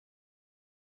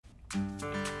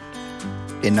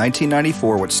In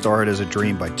 1994, what started as a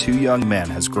dream by two young men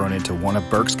has grown into one of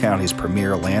Berks County's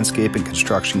premier landscape and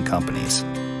construction companies.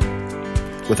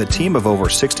 With a team of over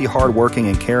 60 hardworking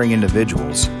and caring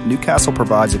individuals, Newcastle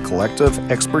provides a collective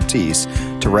expertise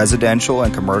to residential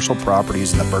and commercial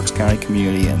properties in the Berks County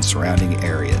community and surrounding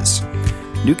areas.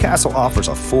 Newcastle offers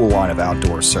a full line of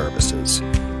outdoor services: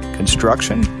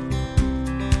 construction,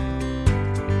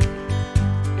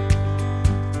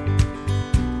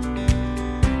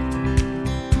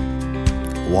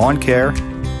 lawn care,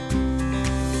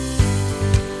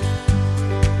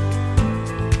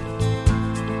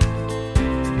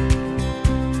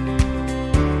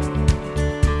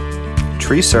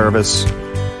 tree service,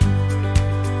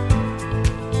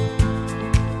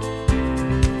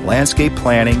 landscape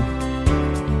planning,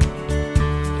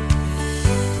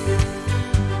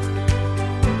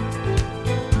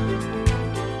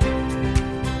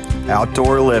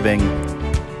 outdoor living,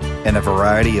 and a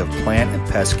variety of plant and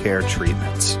pest care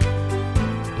treatments.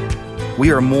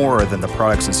 We are more than the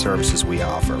products and services we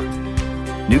offer.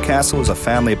 Newcastle is a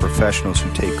family of professionals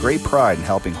who take great pride in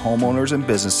helping homeowners and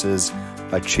businesses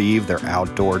achieve their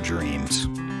outdoor dreams.